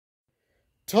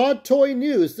Todd Toy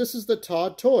News. This is the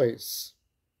Todd Toys,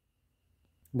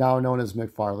 now known as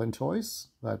McFarlane Toys,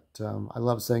 but I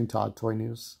love saying Todd Toy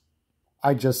News.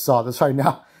 I just saw this right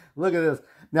now. Look at this.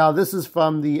 Now, this is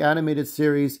from the animated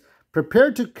series,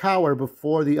 Prepare to Cower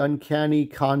Before the Uncanny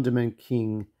Condiment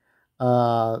King.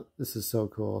 This is so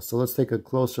cool. So let's take a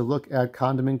closer look at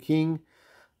Condiment King.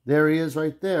 There he is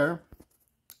right there.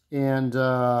 And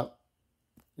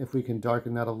if we can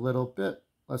darken that a little bit.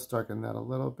 Let's darken that a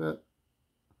little bit.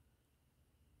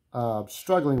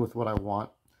 Struggling with what I want.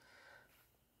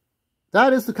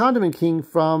 That is the Condiment King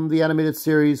from the animated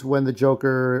series when the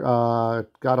Joker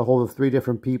got a hold of three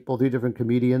different people, three different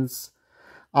comedians.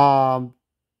 You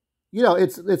know,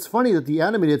 it's funny that the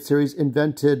animated series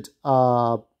invented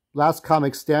Last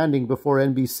Comic Standing before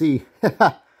NBC.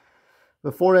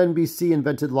 Before NBC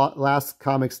invented Last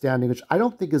Comic Standing, which I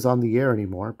don't think is on the air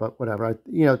anymore, but whatever.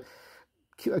 You know,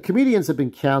 comedians have been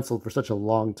canceled for such a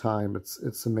long time.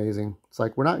 It's amazing. It's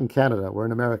like, we're not in Canada, we're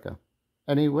in America.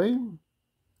 Anyway,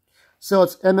 so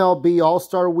it's MLB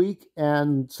All-Star Week,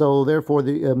 and so therefore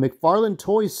the McFarlane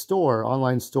Toys store,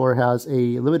 online store, has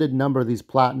a limited number of these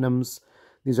platinums.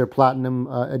 These are platinum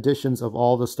editions of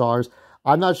all the stars.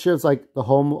 I'm not sure it's like the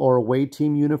home or away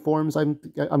team uniforms.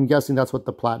 I'm guessing that's what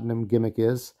the platinum gimmick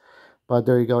is. But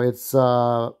there you go. It's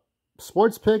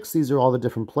sports picks. These are all the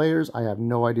different players. I have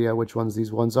no idea which ones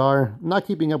these ones are. I'm not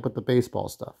keeping up with the baseball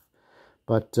stuff.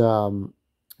 But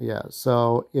yeah,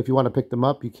 so if you want to pick them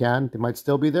up, you can. They might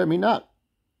still be there, may not.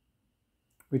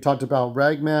 We talked about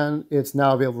Ragman. It's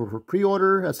now available for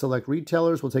pre-order at select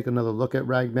retailers. We'll take another look at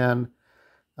Ragman.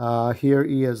 Here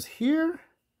he is here.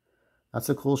 That's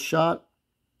a cool shot.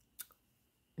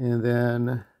 And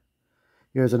then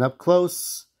here's an up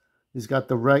close. He's got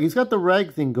the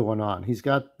rag thing going on. He's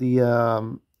got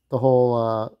the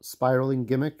whole spiraling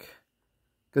gimmick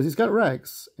because he's got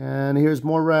rags. And here's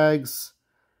more rags.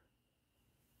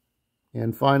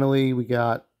 And finally, we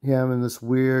got him in this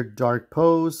weird dark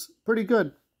pose. Pretty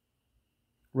good.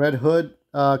 Red Hood,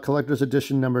 collector's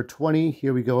edition number 20.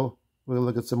 Here we go. We'll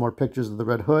look at some more pictures of the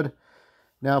Red Hood.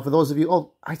 Now, for those of you,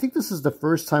 oh, I think this is the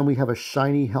first time we have a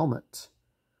shiny helmet.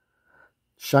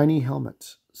 Shiny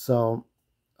helmet. So,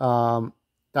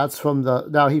 that's from the...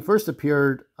 Now, he first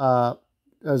appeared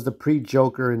as the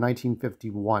pre-Joker in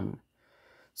 1951.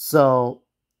 So,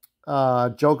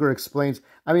 Joker explains...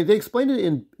 I mean, they explained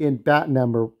it in Batman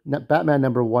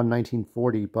number 1,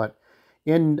 1940, but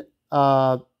in...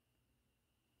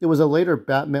 it was a later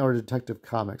Batman or Detective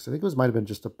Comics. I think it might have been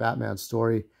just a Batman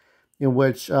story in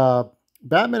which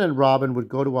Batman and Robin would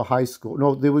go to a high school.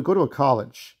 No, they would go to a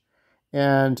college.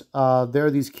 And there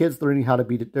are these kids learning how to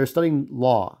be... They're studying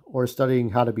law or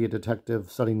studying how to be a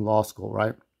detective, studying law school,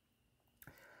 right?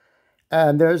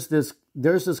 And there's this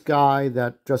guy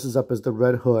that dresses up as the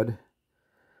Red Hood.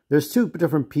 There's two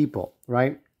different people,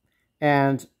 right?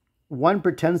 And one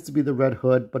pretends to be the Red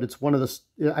Hood, but it's one of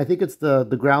the... I think it's the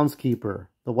groundskeeper,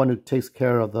 the one who takes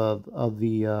care of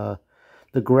the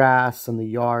grass and the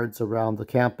yards around the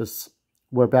campus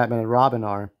where Batman and Robin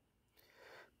are.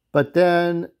 But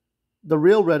then the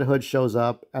real Red Hood shows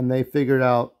up, and they figured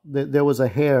out that there was a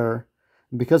hair,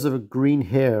 and because of a green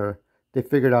hair, they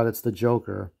figured out it's the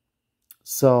Joker.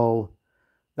 So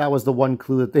that was the one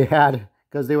clue that they had,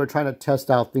 because they were trying to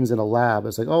test out things in a lab.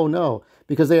 It's like, oh no,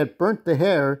 because they had burnt the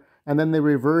hair, and then they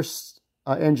reverse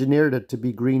engineered it to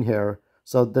be green hair.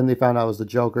 So then they found out it was the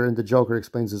Joker, and the Joker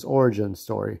explains his origin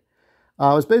story. It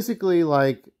was basically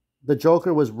like the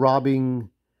Joker was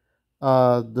robbing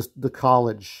the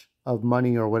college of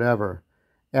money or whatever.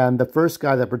 And the first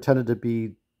guy that pretended to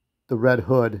be the Red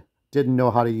Hood didn't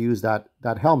know how to use that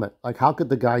helmet. Like, how could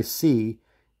the guy see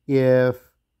if,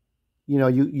 you know,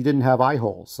 you didn't have eye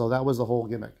holes? So that was the whole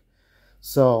gimmick.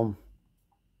 So,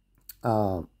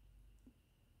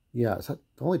 yeah, is that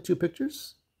only 2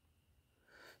 pictures?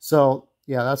 So,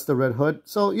 yeah, that's the Red Hood.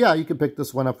 So, yeah, you can pick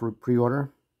this one up for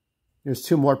pre-order. There's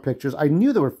 2 more pictures. I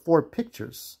knew there were 4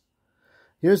 pictures.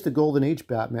 Here's the Golden Age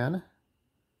Batman.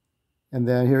 And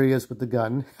then here he is with the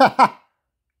gun.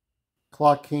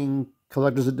 Clock King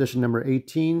Collector's Edition number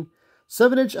 18.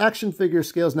 7-inch action figure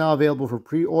scales now available for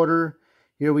pre-order.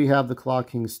 Here we have the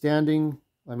Clock King standing.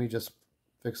 Let me just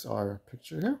fix our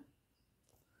picture here.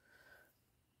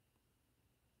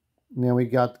 Now we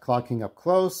got the Clock King up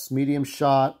close, medium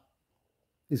shot.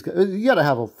 You gotta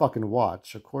have a fucking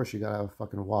watch. Of course you gotta have a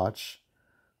fucking watch.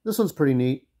 This one's pretty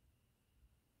neat.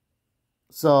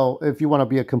 So if you want to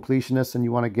be a completionist and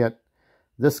you want to get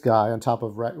this guy on top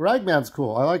of Ragman's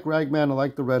cool. I like Ragman, I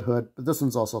like the Red Hood, but this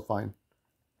one's also fine.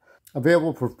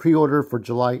 Available for pre-order for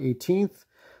July 18th.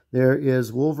 There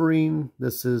is Wolverine.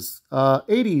 This is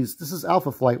 80s. This is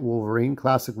Alpha Flight Wolverine,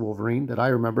 classic Wolverine that I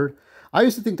remembered. I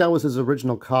used to think that was his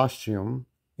original costume.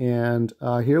 And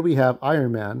here we have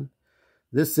Iron Man.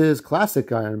 This is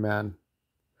classic Iron Man.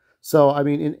 So, I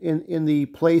mean, in the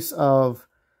place of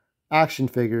action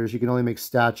figures, you can only make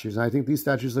statues. And I think these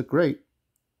statues look great.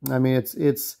 I mean,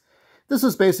 this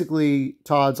is basically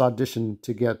Todd's audition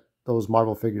to get those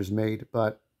Marvel figures made.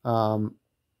 But, I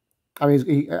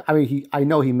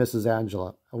know he misses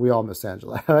Angela. We all miss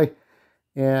Angela, right?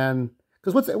 And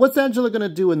because what's Angela going to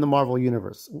do in the Marvel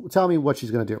universe? Tell me what she's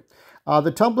going to do.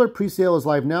 The Tumblr pre-sale is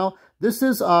live now. This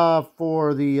is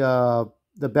for the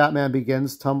Batman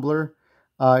Begins Tumblr.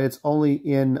 It's only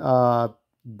in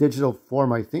digital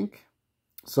form, I think.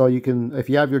 So you can, if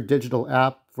you have your digital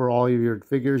app for all of your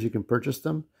figures, you can purchase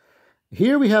them.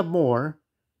 Here we have more.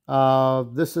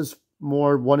 This is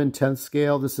more 1/10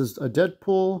 scale. This is a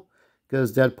Deadpool,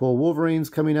 because Deadpool Wolverine's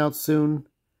coming out soon.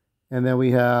 And then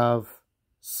we have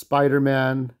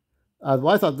Spider-Man. Well,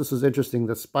 I thought this was interesting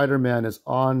that Spider-Man is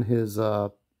on his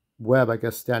web, I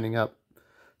guess, standing up.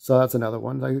 So that's another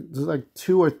one. There's like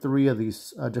 2 or 3 of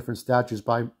these different statues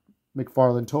by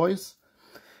McFarlane Toys.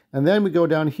 And then we go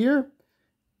down here.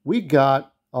 We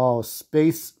got,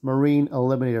 Space Marine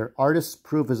Eliminator. Artist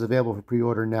proof is available for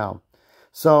pre-order now.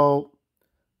 So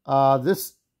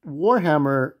this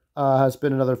Warhammer has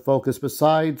been another focus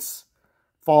besides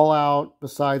Fallout,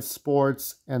 besides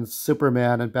sports and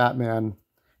Superman and Batman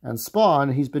and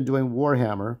Spawn. He's been doing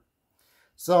Warhammer.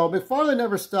 So McFarlane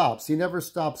never stops. He never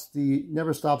stops the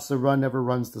run, never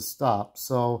runs the stop.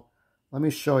 So let me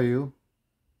show you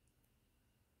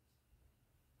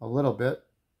a little bit.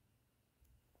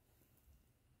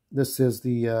 This is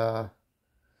the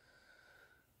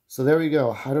so there we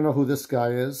go. I don't know who this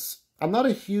guy is. I'm not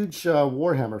a huge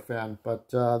Warhammer fan, but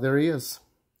there he is.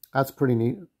 That's pretty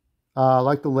neat. I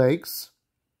like the legs.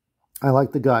 I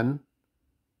like the gun.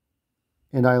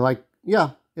 And I like,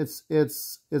 yeah, it's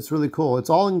really cool. It's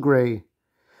all in gray.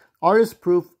 Artist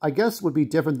proof, I guess, would be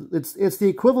different. It's the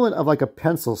equivalent of like a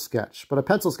pencil sketch, but a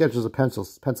pencil sketch is a pencil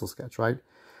sketch, right?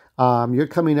 You're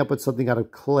coming up with something out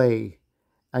of clay,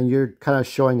 and you're kind of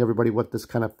showing everybody what this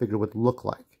kind of figure would look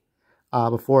like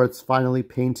before it's finally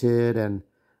painted and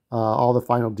all the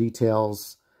final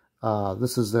details.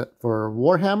 This is it for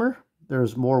Warhammer.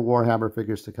 There's more Warhammer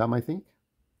figures to come, I think.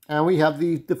 And we have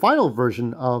the final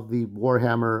version of the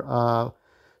Warhammer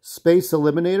Space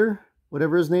Eliminator,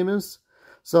 whatever his name is.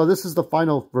 So this is the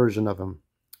final version of him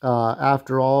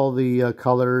after all the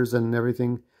colors and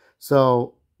everything.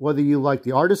 So whether you like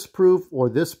the artist proof or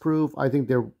this proof, I think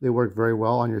they work very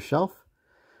well on your shelf.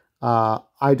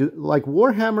 I do like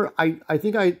Warhammer. I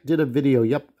think I did a video.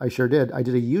 Yep, I sure did. I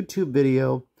did a YouTube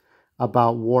video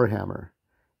about Warhammer.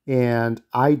 And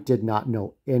I did not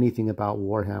know anything about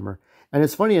Warhammer. And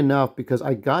it's funny enough because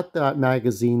I got that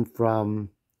magazine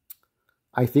from,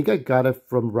 I think I got it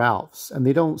from Ralph's. And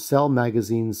they don't sell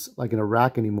magazines like in a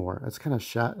rack anymore. It's kind of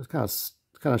it's kind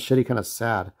of shitty, kind of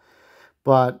sad.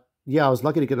 But yeah, I was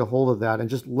lucky to get a hold of that and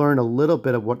just learn a little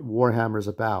bit of what Warhammer is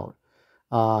about.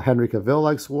 Henry Cavill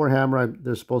likes Warhammer.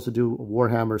 They're supposed to do a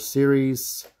Warhammer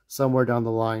series somewhere down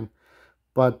the line.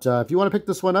 But if you want to pick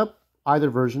this one up,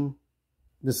 either version.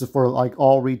 This is for like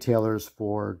all retailers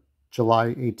for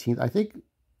July 18th. I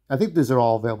think these are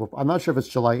all available. I'm not sure if it's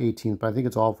July 18th, but I think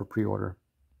it's all for pre-order.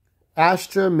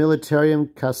 Astra Militarium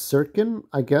Kaserkin,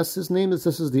 I guess his name is.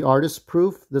 This is the artist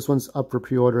proof. This one's up for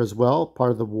pre-order as well, part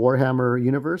of the Warhammer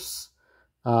universe.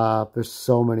 There's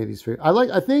so many of these figures.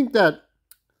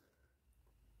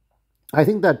 I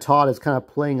think that Todd is kind of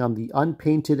playing on the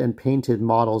unpainted and painted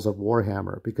models of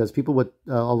Warhammer, because people with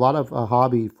a lot of a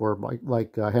hobby for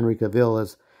like Henry Cavill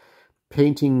is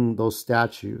painting those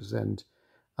statues, and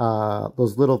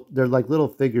they're like little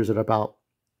figures that are about,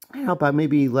 I don't know, about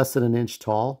maybe less than an inch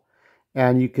tall,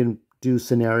 and you can do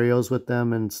scenarios with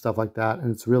them and stuff like that.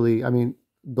 And it's really, I mean,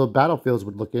 the battlefields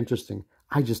would look interesting.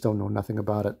 I just don't know nothing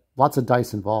about it. Lots of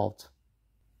dice involved.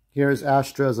 Here's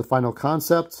Astra as a final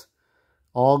concept.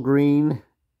 All green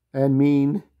and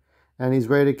mean, and he's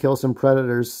ready to kill some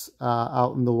predators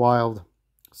out in the wild.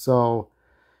 So,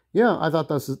 yeah, I thought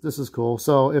this is cool.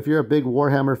 So, if you're a big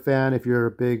Warhammer fan, if you're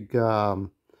a big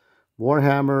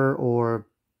Warhammer or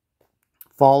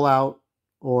Fallout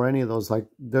or any of those, like,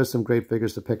 there's some great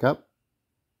figures to pick up.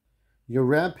 Your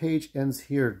rampage ends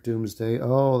here, Doomsday.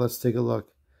 Oh, let's take a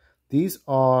look. These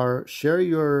are share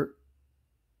your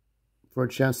for a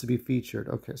chance to be featured.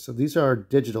 Okay, so these are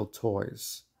digital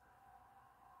toys.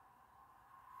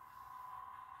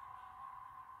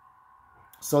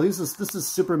 So this is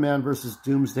Superman versus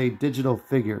Doomsday digital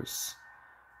figures.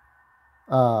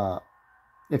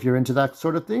 if you're into that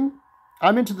sort of thing.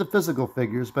 I'm into the physical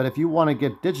figures, but if you want to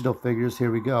get digital figures,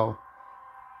 here we go.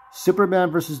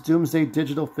 Superman versus Doomsday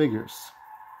digital figures.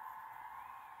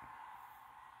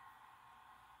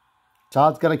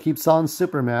 Todd's got to keep selling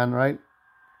Superman, right?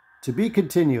 To be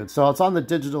continued. So it's on the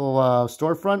digital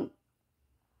storefront.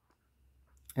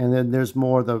 And then there's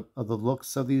more of the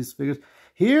looks of these figures.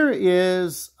 Here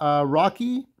is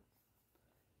Rocky.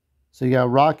 So you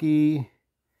got Rocky.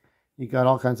 You got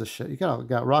all kinds of shit. You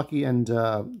got Rocky and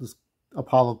this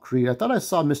Apollo Creed. I thought I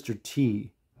saw Mr.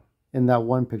 T in that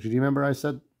one picture. Do you remember I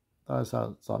said? I thought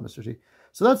I saw Mr. T.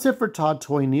 So that's it for Todd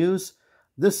Toy News.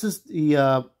 This is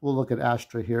the, we'll look at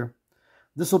Astra here.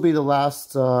 This will be the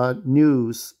last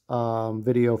news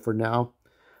video for now.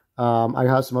 I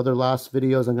have some other last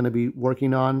videos I'm going to be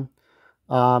working on.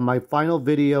 My final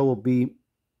video will be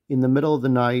in the middle of the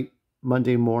night,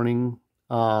 Monday morning.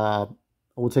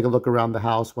 We'll take a look around the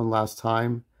house one last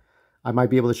time. I might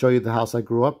be able to show you the house I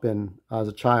grew up in as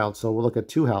a child. So we'll look at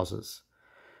 2 houses.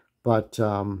 But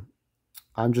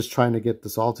I'm just trying to get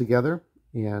this all together.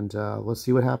 And let's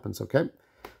see what happens, okay?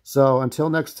 So until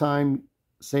next time,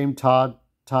 same Todd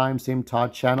time, same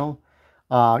Todd channel.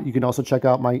 You can also check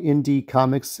out my indie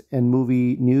comics and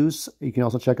movie news. You can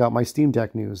also check out my Steam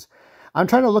Deck news. I'm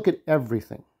trying to look at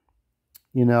everything,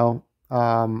 you know.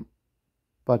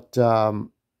 But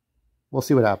we'll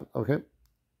see what happens, okay?